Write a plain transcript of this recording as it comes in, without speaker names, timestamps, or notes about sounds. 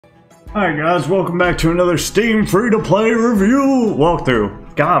Alright guys, welcome back to another Steam free-to-play review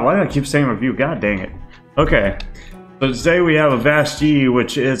walkthrough. God, why do I keep saying review? God dang it. Okay, so today we have Avast Ye,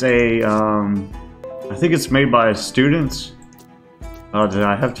 which is a, I think it's made by students. Did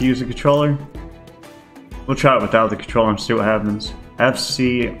I have to use a controller? We'll try it without the controller and see what happens.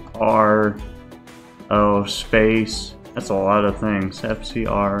 FCR, space, that's a lot of things.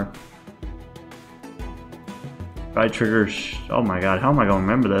 FCR, right trigger, oh my god, how am I going to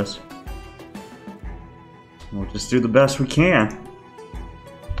remember this? We'll just do the best we can.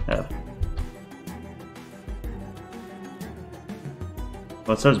 F.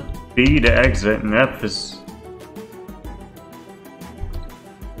 Well, it says B to exit, and F is...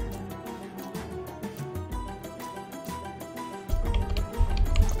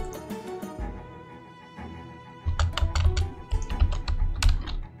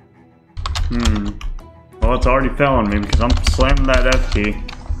 Well, it's already failing me because I'm slamming that F key.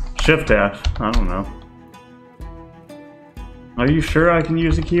 Shift F, I don't know. Are you sure I can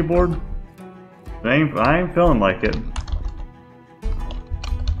use a keyboard? I ain't feeling like it.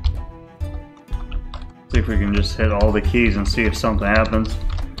 See if we can just hit all the keys and see if something happens.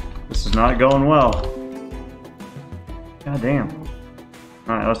 This is not going well. God damn.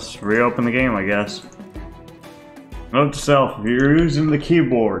 Alright, let's reopen the game, I guess. Note to self, if you're using the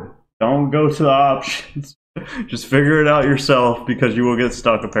keyboard, don't go to the options. Just figure it out yourself because you will get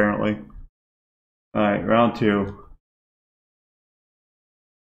stuck apparently. Alright, round 2.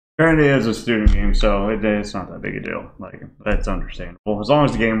 Apparently it is a student game, so it's not that big a deal. Like, that's understandable. As long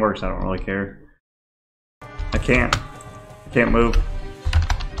as the game works, I don't really care. I can't move.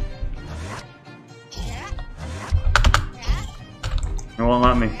 It won't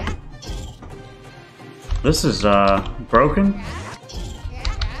let me. This is, broken?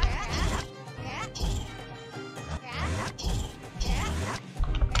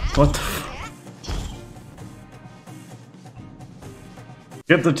 What the f-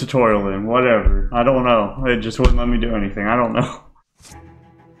 Get the tutorial then, whatever. I don't know. It just wouldn't let me do anything. I don't know.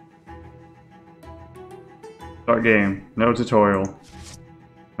 Start game. No tutorial.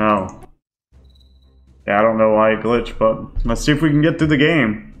 No. Yeah, I don't know why it glitched, but let's see if we can get through the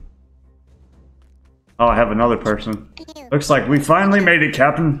game. Oh, I have another person. Looks like we finally made it,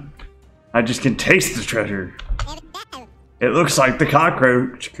 Captain. I just can taste the treasure. It looks like the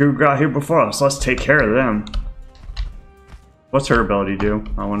cockroach crew got here before us. Let's take care of them. What's her ability do?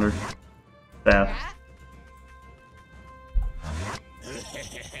 I wonder. That.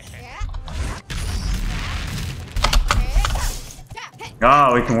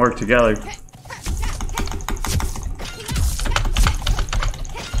 Ah, we can work together.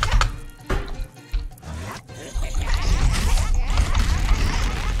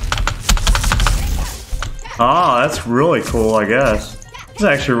 Ah, that's really cool, I guess. It's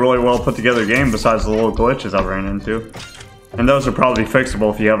actually a really well put together game besides the little glitches I've ran into. And those are probably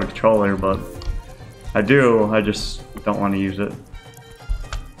fixable if you have a controller, but I just don't want to use it.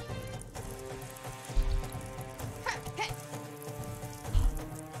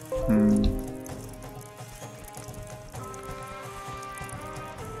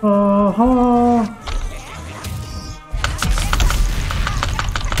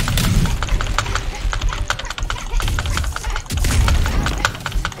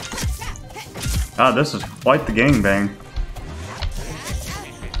 God, this is quite the gangbang.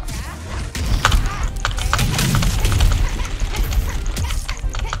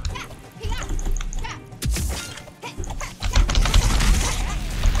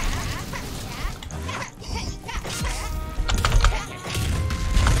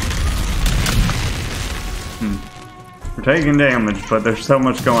 We're taking damage, but there's so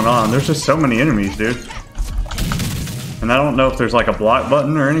much going on. There's just so many enemies, dude. And I don't know if there's like a block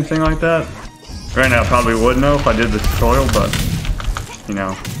button or anything like that. Right now I probably would know if I did the tutorial, but, you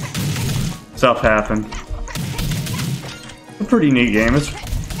know, stuff happened. It's a pretty neat game.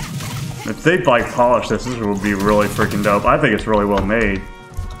 If they'd like polish this would be really freaking dope. I think it's really well made.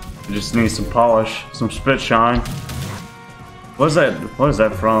 It just needs some polish, some spit shine. What is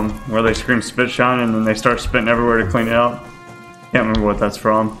that from? Where they scream spit shine and then they start spitting everywhere to clean it out? Can't remember what that's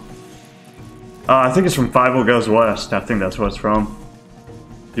from. I think it's from 5 Goes West. I think that's what it's from.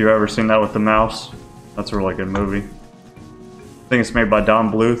 If you've ever seen that with the mouse, that's a really good movie. I think it's made by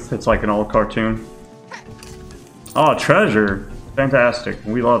Don Bluth. It's like an old cartoon. Oh, treasure! Fantastic.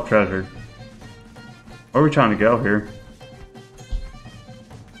 We love treasure. Where are we trying to go here?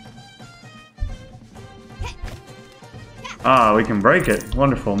 Ah, we can break it.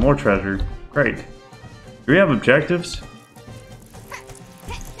 Wonderful. More treasure. Great. Do we have objectives?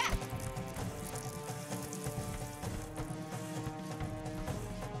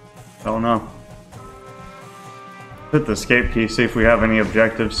 Don't know. Hit the escape key, see if we have any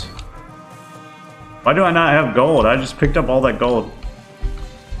objectives. Why do I not have gold? I just picked up all that gold.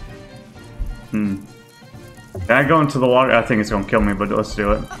 Can I go into the water? I think it's gonna kill me, but let's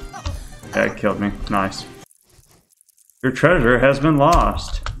do it. Yeah, it killed me. Nice. Your treasure has been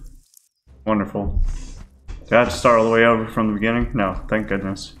lost. Wonderful. Do I have to start all the way over from the beginning? No, thank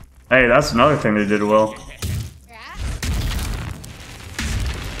goodness. Hey, that's another thing they did well.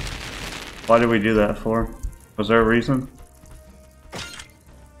 Why did we do that for? Was there a reason?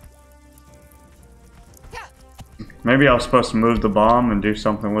 Maybe I was supposed to move the bomb and do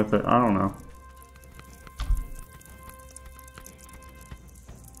something with it. I don't know.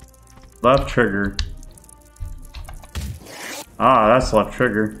 Left trigger. Ah, that's left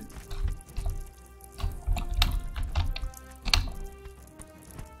trigger.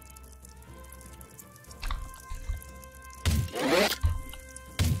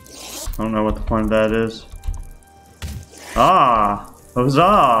 I don't know what the point of that is. Ah!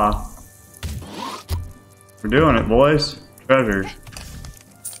 Huzzah! We're doing it, boys. Treasures.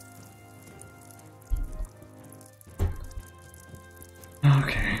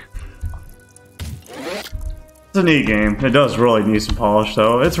 Okay. It's a neat game. It does really need some polish,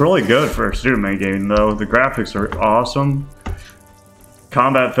 though. It's really good for a student-made game, though. The graphics are awesome.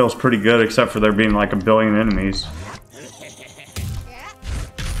 Combat feels pretty good, except for there being like a billion enemies.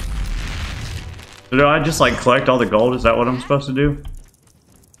 So do I just like collect all the gold? Is that what I'm supposed to do?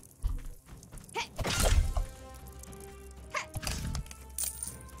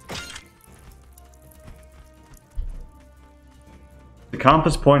 The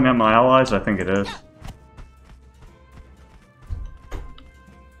compass pointing at my allies? I think it is.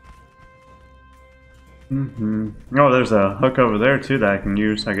 Oh, there's a hook over there too that I can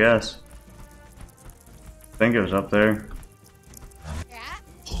use, I guess. I think it was up there.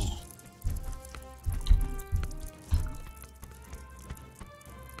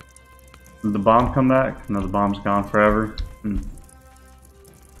 Did the bomb come back? No, the bomb's gone forever.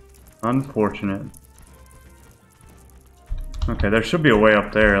 Unfortunate. Okay, there should be a way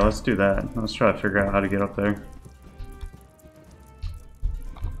up there. Let's do that. Let's try to figure out how to get up there.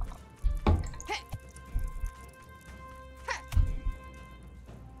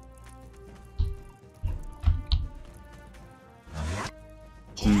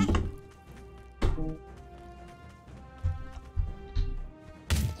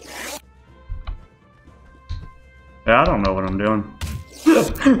 Yeah, I don't know what I'm doing.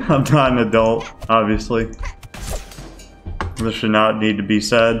 I'm not an adult, obviously. This should not need to be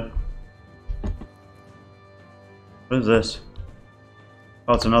said. What is this?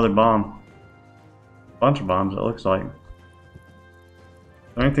 Oh, it's another bomb. Bunch of bombs, it looks like. Is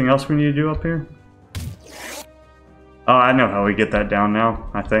there anything else we need to do up here? Oh, I know how we get that down now,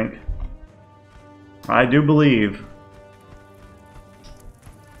 I think. I do believe.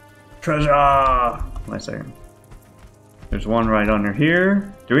 Treasure! Wait a second. There's one right under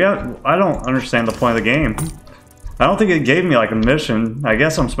here. Do we have... I don't understand the point of the game. I don't think it gave me like a mission. I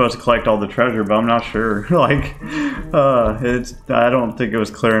guess I'm supposed to collect all the treasure, but I'm not sure. Like, it's... I don't think it was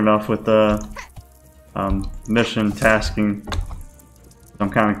clear enough with the mission tasking. I'm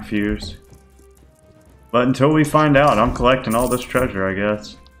kind of confused. But until we find out, I'm collecting all this treasure, I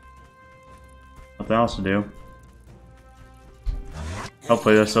guess. Nothing else to do.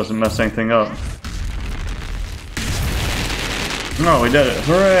 Hopefully this doesn't mess anything up. No, we did it.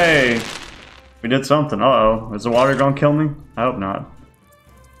 Hooray! We did something. Uh-oh. Is the water gonna kill me? I hope not.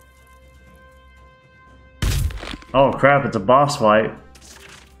 Oh crap, it's a boss fight.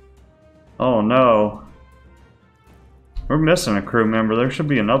 Oh no. We're missing a crew member. There should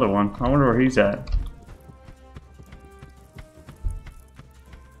be another one. I wonder where he's at.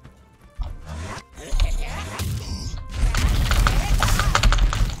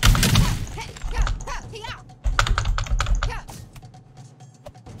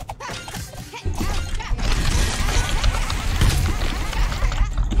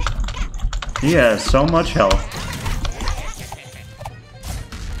 He has so much health.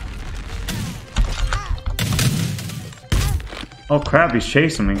 Oh crap, he's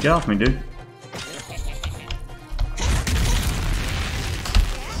chasing me. Get off me, dude.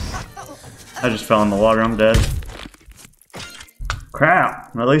 I just fell in the water. I'm dead.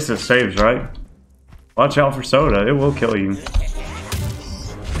 Crap. At least it saves, right? Watch out for soda. It will kill you.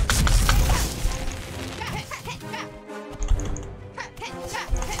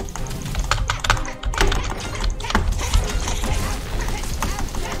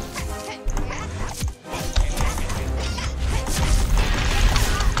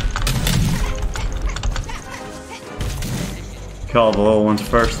 Kill all the little ones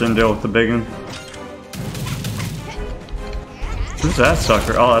first, then deal with the big one. Who's that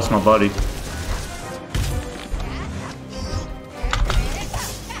sucker? Oh, that's my buddy.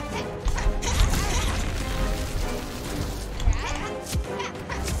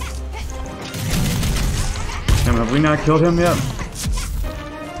 Damn, have we not killed him yet?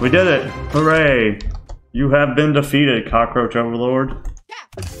 We did it! Hooray! You have been defeated, Cockroach Overlord.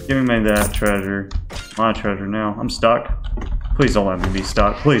 Give me that treasure. My treasure now. I'm stuck. Please don't let me be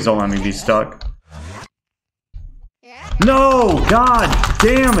stuck. Please don't let me be stuck. No! God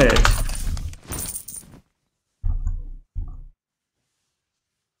damn it!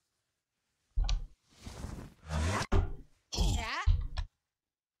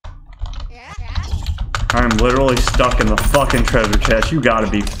 I'm literally stuck in the fucking treasure chest. You gotta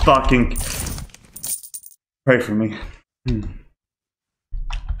be fucking... Pray for me.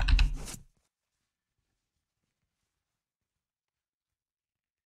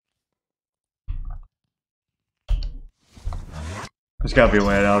 There's gotta be a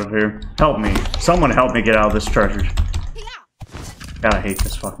way out of here. Help me. Someone help me get out of this treasure. God, I hate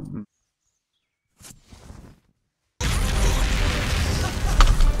this fucking...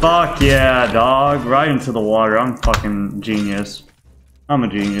 Fuck yeah, dog. Right into the water. I'm fucking genius. I'm a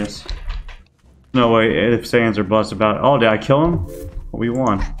genius. No way, if sands are buzzed about it. Oh, did I kill him? We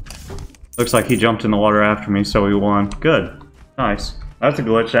won. Looks like he jumped in the water after me, so we won. Good. Nice. That's a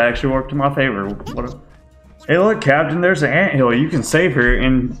glitch that actually worked in my favor. What a... Hey look, Captain, there's an anthill. You can save here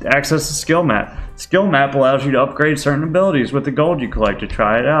and access the skill map. Skill map allows you to upgrade certain abilities with the gold you collect to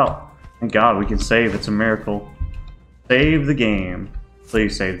try it out. Thank God we can save. It's a miracle. Save the game.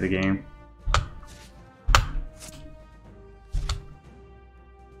 Please save the game.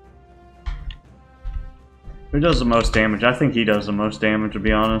 Who does the most damage? I think he does the most damage, to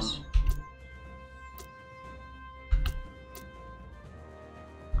be honest.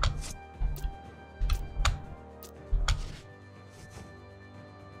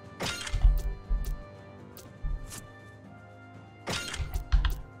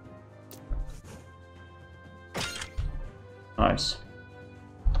 Nice.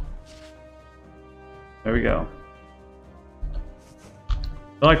 There we go. I feel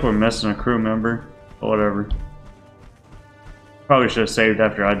like we're missing a crew member, but whatever. Probably should have saved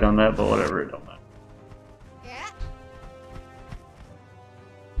after I'd done that, but whatever, it don't matter.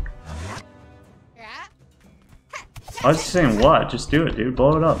 I was saying what? Just do it, dude.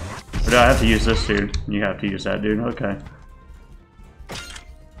 Blow it up. Or do I have to use this dude? You have to use that dude. Okay.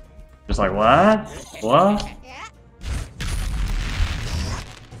 Just like, what? What?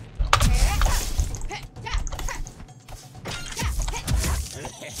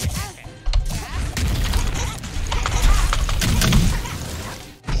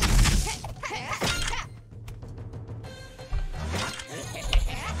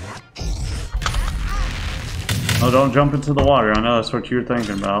 Oh, don't jump into the water. I know that's what you were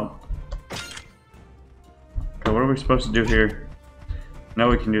thinking about. Okay, what are we supposed to do here? Now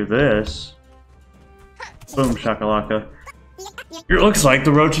we can do this. Boom, shakalaka. It looks like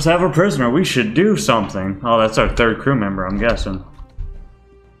the roaches have a prisoner. We should do something. Oh, that's our third crew member, I'm guessing.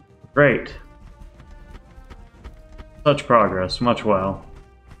 Great. Such progress. Much well.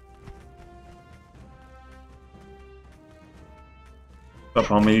 What's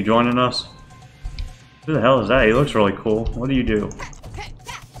up, homie? You joining us? Who the hell is that? He looks really cool. What do you do?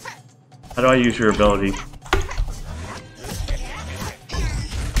 How do I use your ability?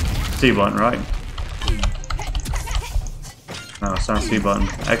 C button, right? No, it's not C button.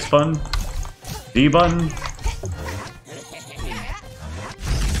 X button? D button?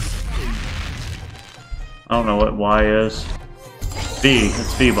 I don't know what Y is. B.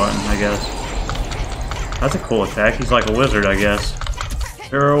 It's B button, I guess. That's a cool attack. He's like a wizard, I guess.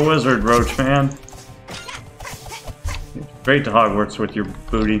 You're a wizard, Roach Man. Straight to Hogwarts with your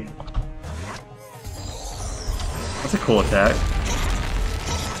booty. That's a cool attack.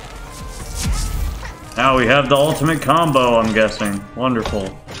 Now we have the ultimate combo, I'm guessing. Wonderful.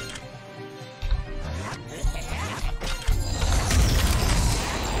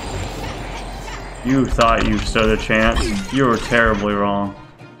 You thought you stood a chance. You were terribly wrong.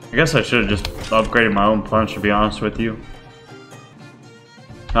 I guess I should have just upgraded my own punch, to be honest with you.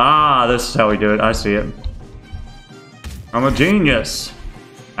 Ah, this is how we do it. I see it. I'm a genius.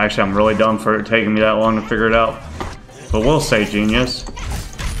 Actually, I'm really dumb for it taking me that long to figure it out. But we'll say genius.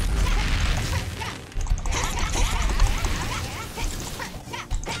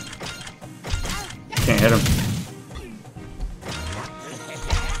 Can't hit him.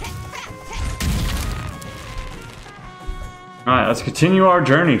 Alright, let's continue our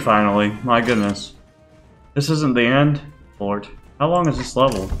journey finally. My goodness. This isn't the end, Lord. How long is this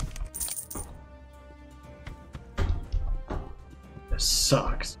level? This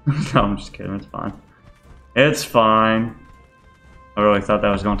sucks. No, I'm just kidding. It's fine. It's fine. I really thought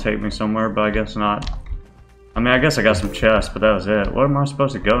that was going to take me somewhere, but I guess not. I mean, I guess I got some chests, but that was it. Where am I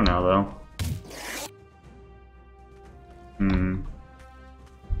supposed to go now, though?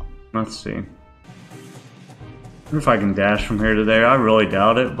 Let's see. I wonder if I can dash from here to there. I really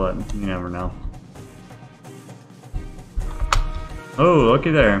doubt it, but you never know. Oh,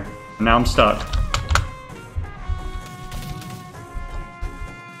 looky there. Now I'm stuck.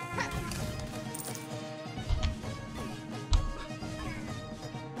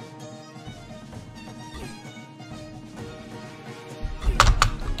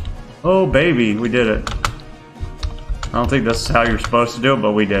 Oh, baby, we did it. I don't think this is how you're supposed to do it,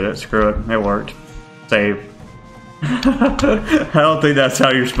 but we did it. Screw it. It worked. Save. I don't think that's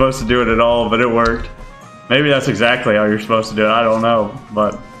how you're supposed to do it at all, but it worked. Maybe that's exactly how you're supposed to do it. I don't know,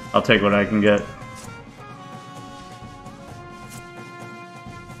 but I'll take what I can get.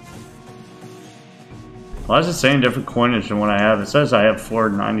 Why is it saying different coinage than what I have? It says I have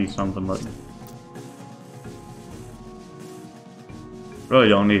 490 something, but really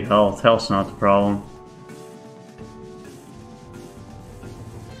don't need health. Health's not the problem.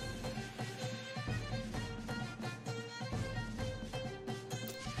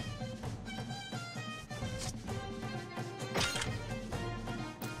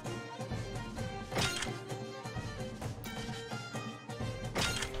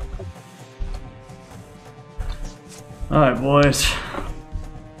 Alright, boys.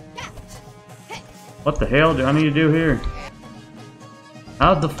 What the hell do I need to do here?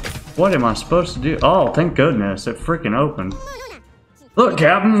 What am I supposed to do? Oh, thank goodness, it freaking opened. Look,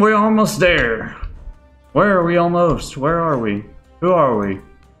 Captain, we're almost there. Where are we almost? Where are we? Who are we?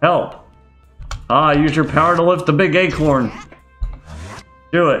 Help. Ah, use your power to lift the big acorn.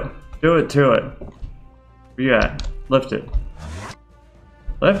 Do it. Do it to it. Where you at? Lift it.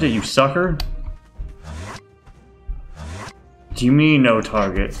 Lift it, you sucker. Do you mean no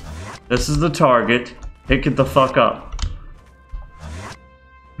target? This is the target. Pick it the fuck up.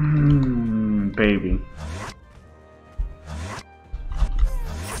 Baby.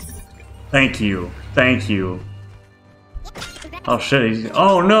 Thank you. Thank you. Oh shit,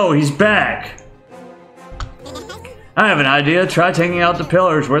 oh no, he's back! I have an idea. Try taking out the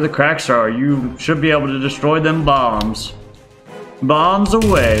pillars where the cracks are. You should be able to destroy them bombs. Bombs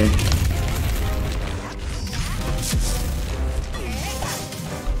away.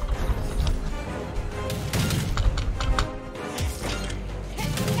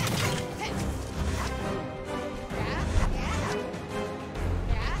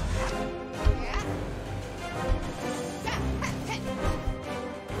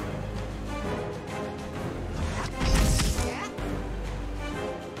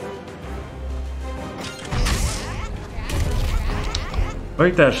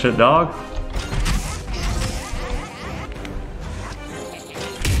 Break that shit, dog.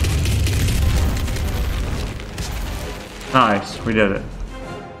 Nice, we did it.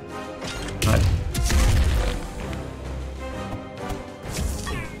 Nice.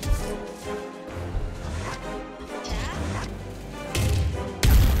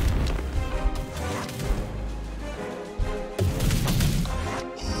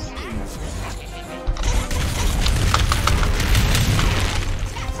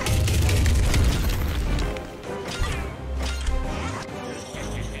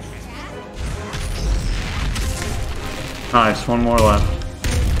 Nice, one more left.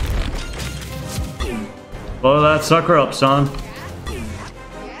 Blow that sucker up, son.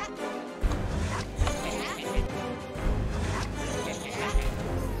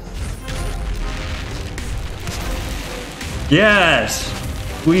 Yes!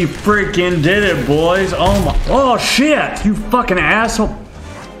 We freaking did it, boys! Oh my— oh shit! You fucking asshole!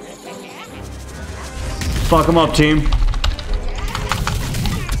 Fuck them up, team.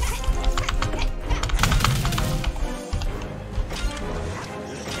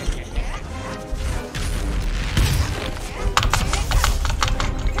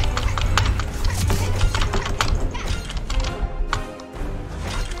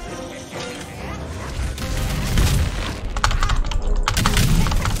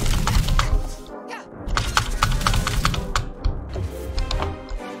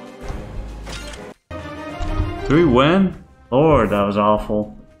 Did we win? Lord, that was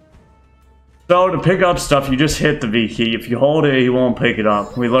awful. So to pick up stuff, you just hit the V key. If you hold it, he won't pick it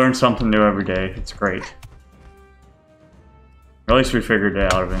up. We learn something new every day. It's great. Or at least we figured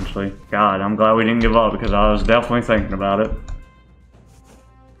it out eventually. God, I'm glad we didn't give up because I was definitely thinking about it.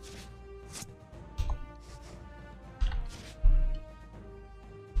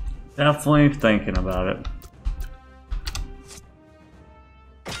 Definitely thinking about it.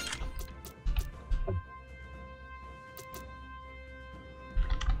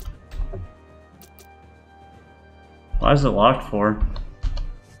 Why is it locked for?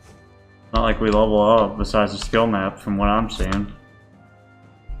 Not like we level up besides the skill map from what I'm seeing.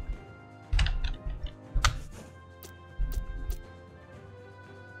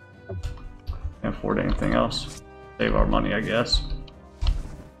 Can't afford anything else. Save our money, I guess.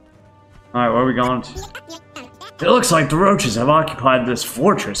 Alright, where are we going to? It looks like the roaches have occupied this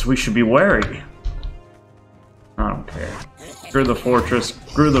fortress. We should be wary. I don't care. Screw the fortress,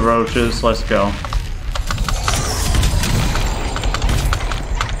 screw the roaches, let's go.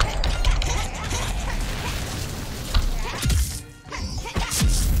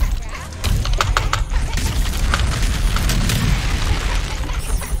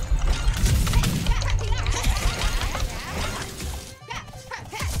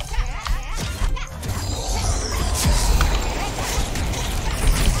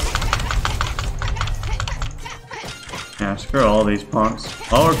 Yeah, screw all these punks.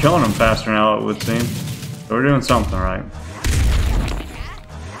 Oh, we're killing them faster now, it would seem. So we're doing something right.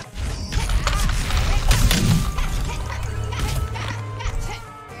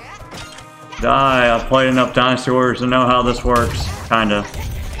 Die, I've played enough Dynasty Warriors to know how this works. Kinda.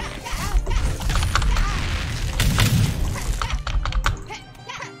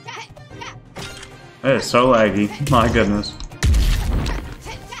 It is so laggy. My goodness.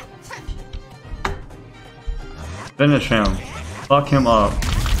 Finish him. Fuck him up.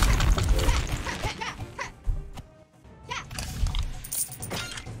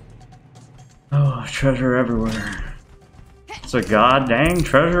 Oh, treasure everywhere. It's a god dang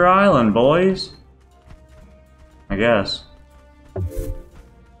treasure island, boys. I guess.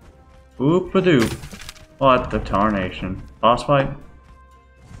 Oop-a-doop. What the tarnation? Boss fight?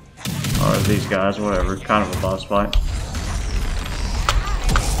 Or these guys, whatever. Kind of a boss fight.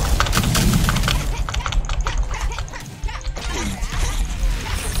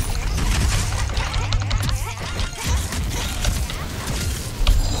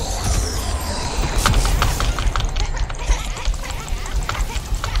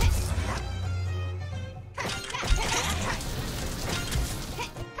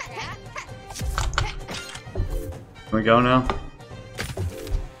 Can we go now?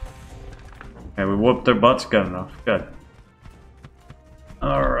 Okay, we whooped their butts good enough. Good.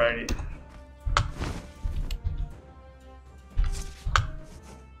 Alrighty.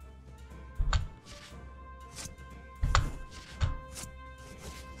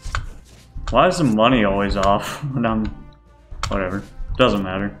 Why is the money always off when I'm... Whatever. Doesn't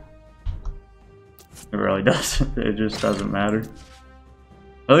matter. It really doesn't. It just doesn't matter.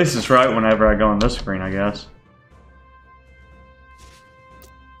 At least it's right whenever I go on this screen, I guess.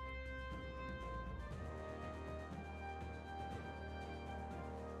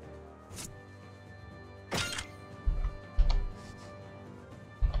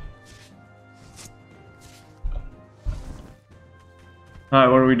 Alright,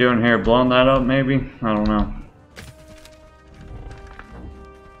 what are we doing here? Blowing that up, maybe? I don't know.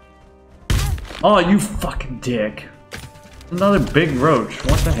 Oh, you fucking dick. Another big roach.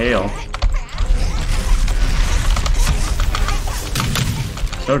 What the hell?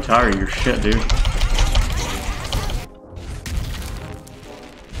 So tired of your shit, dude.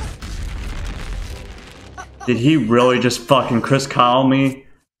 Did he really just fucking Chris Kyle me?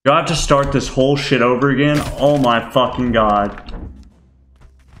 Do I have to start this whole shit over again? Oh my fucking god.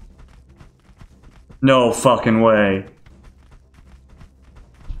 No fucking way.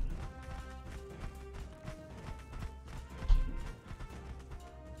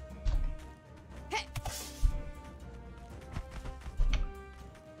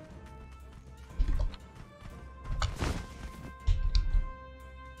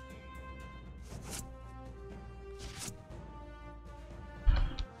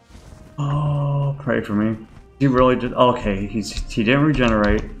 Oh, pray for me. He really did. Okay, he didn't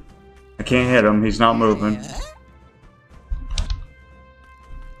regenerate. I can't hit him, he's not moving.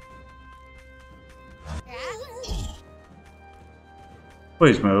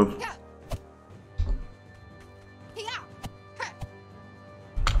 Please move.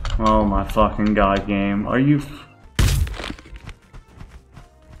 Oh my fucking god, game. Are you...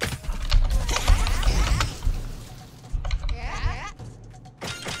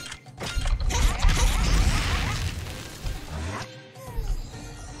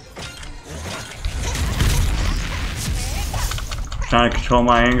 Trying to control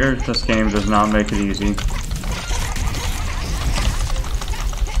my anger? This game does not make it easy.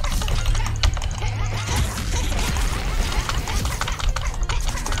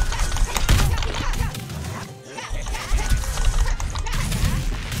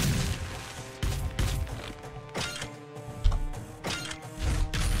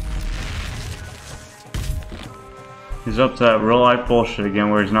 He's up to that real life bullshit again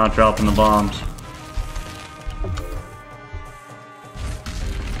where he's not dropping the bombs.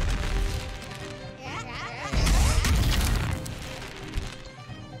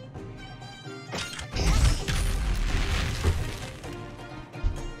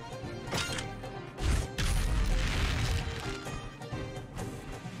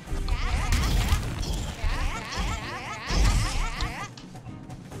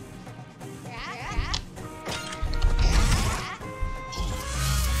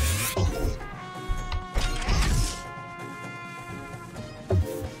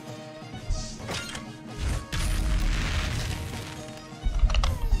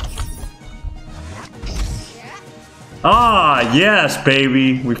 Ah, yes,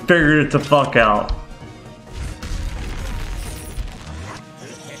 baby. We figured it the fuck out.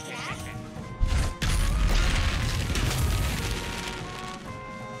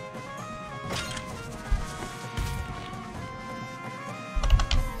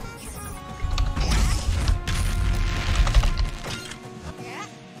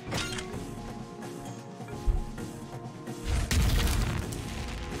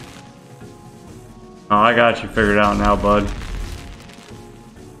 Oh, I got you figured out now, bud.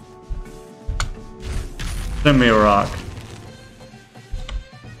 Send me a rock.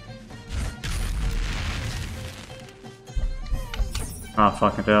 Ah,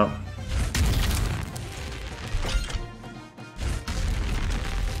 fuck it up.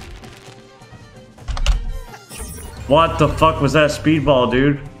 What the fuck was that speedball,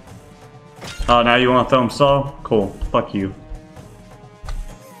 dude? Oh, now you want thumb saw? Cool. Fuck you.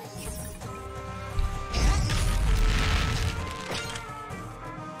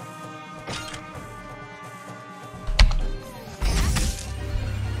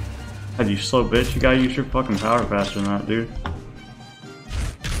 God, you slow bitch, you gotta use your fucking power faster than that, dude.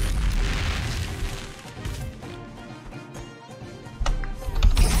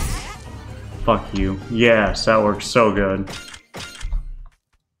 Fuck you. Yes, that works so good.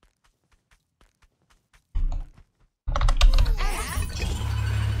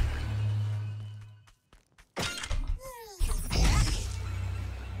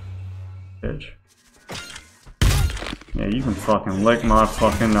 Bitch. Yeah, you can fucking lick my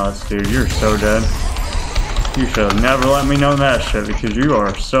fucking nuts, dude. You're so dead. You should have never let me know that shit because you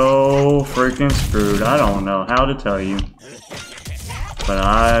are so freaking screwed. I don't know how to tell you. But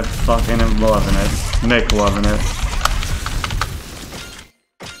I fucking am loving it. Nick loving it.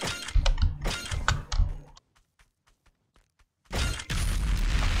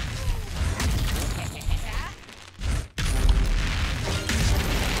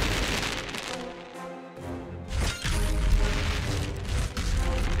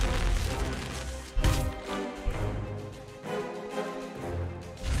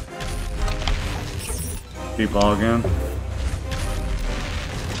 Deep ball again.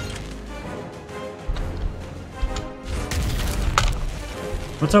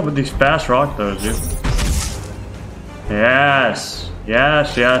 What's up with these fast rock throws, dude? Yes!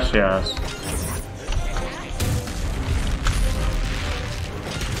 Yes, yes, yes.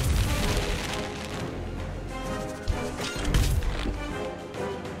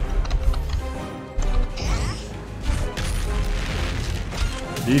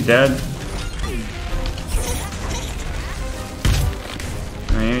 Is he dead?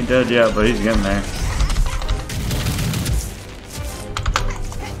 He ain't dead yet, but he's getting there.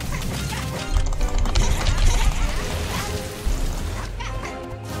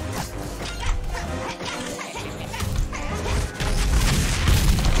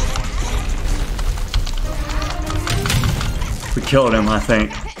 We killed him, I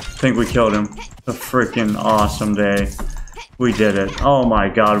think. I think we killed him. A freaking awesome day. We did it. Oh my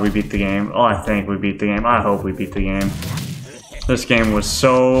god, we beat the game. Oh, I think we beat the game. I hope we beat the game. This game was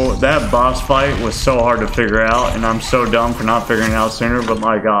so... That boss fight was so hard to figure out, and I'm so dumb for not figuring it out sooner, but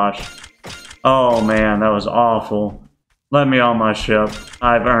my gosh. Oh man, that was awful. Let me on my ship.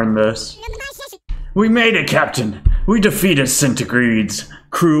 I've earned this. We made it, Captain! We defeated Centigrede's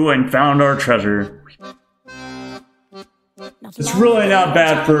crew and found our treasure. It's really not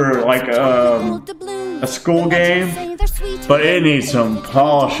bad for, like, a school game, but it needs some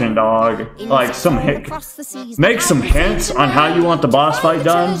polishing, dog. Like, make some hints on how you want the boss fight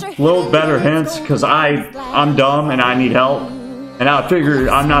done. A little better hints, because I'm dumb and I need help. And I figure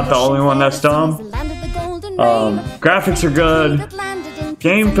I'm not the only one that's dumb. Graphics are good.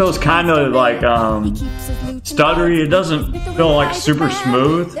 Game feels kind of like, stuttery. It doesn't feel like super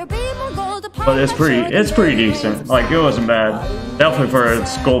smooth. But it's pretty decent. Like, it wasn't bad. Definitely for a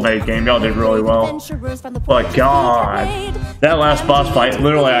schoolmate game, y'all did really well. But god, that last boss fight,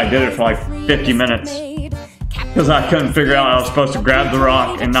 literally I did it for like 50 minutes. Because I couldn't figure out I was supposed to grab the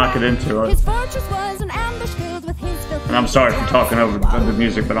rock and knock it into it. And I'm sorry for talking over the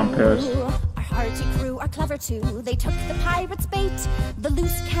music, but I'm pissed. Our hearty crew are clever too. They took the pirate's bait, the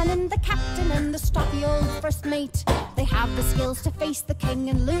loose cannon, the captain, and the stocky old first mate. They have the skills to face the king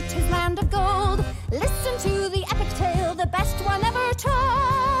and loot his land of gold. Listen to the epic tale, the best one ever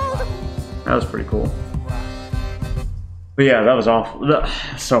told. That was pretty cool. But yeah, that was awful.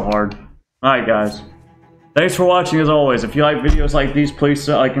 So hard. Alright, guys. Thanks for watching as always. If you like videos like these, please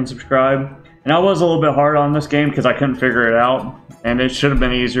like and subscribe. And I was a little bit hard on this game because I couldn't figure it out. And it should have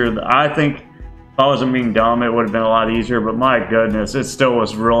been easier. I think if I wasn't being dumb, it would have been a lot easier. But my goodness, it still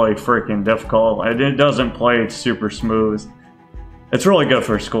was really freaking difficult. It doesn't play super smooth. It's really good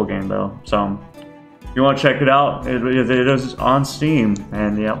for a school game though. So if you want to check it out, it is on Steam.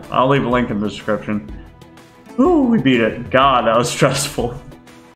 And yeah, I'll leave a link in the description. Ooh, we beat it. God, that was stressful.